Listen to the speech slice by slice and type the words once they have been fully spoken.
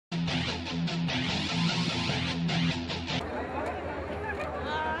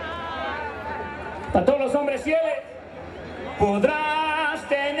Para todos los hombres fieles, podrás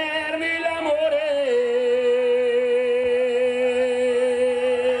tener mil amores.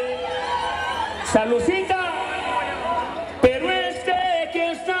 Salucita, pero este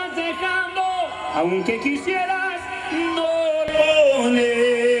que estás dejando, aunque quisieras, no lo pones.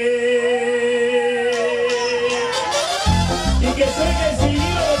 Y que suene el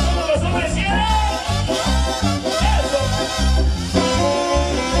silbido de todos los hombres fieles.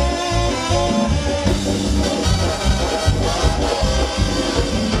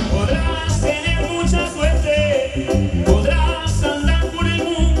 Podrás tener mucha suerte, podrás andar por el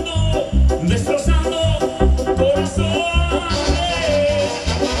mundo destrozando corazones,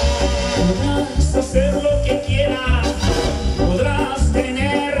 podrás hacer lo que quieras, podrás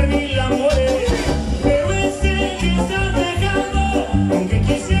tener mil amores, pero ese que estás dejando, aunque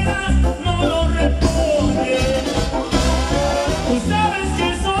quisieras, no lo respondes. Tú sabes que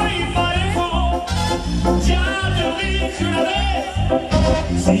soy parejo, ya te lo dije una vez.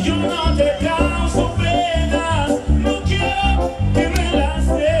 Si yo no te causo penas, no quiero que me las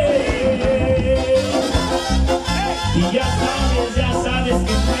des. Y ya sabes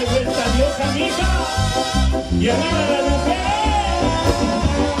que traigo esta diosa mija y arriba las mujeres.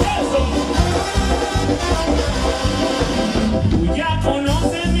 ¡Eso! Tú ya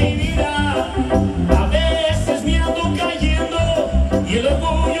conoces mi vida, a veces me ando cayendo y el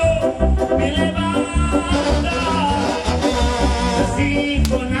orgullo me levanta. Así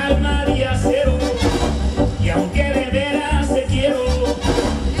con alma de acero, y aunque de veras te quiero,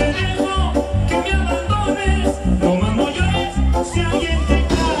 te dejo que me abandones, no más no llores si alguien te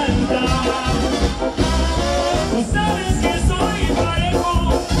canta. Tú sabes que soy parejo,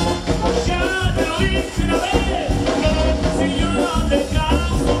 ya te lo dije una vez. Si yo no te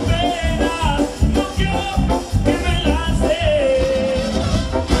causo penas, no quiero que me las des.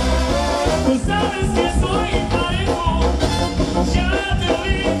 Tú sabes que soy parejo, ya te lo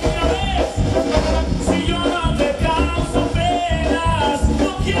dije una vez. Si yo no te causo penas,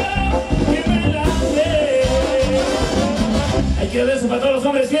 no quiero que me las des. Hay que dar eso para todos los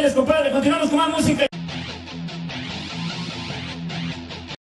hombres fieles, compadre. Continuamos con más música.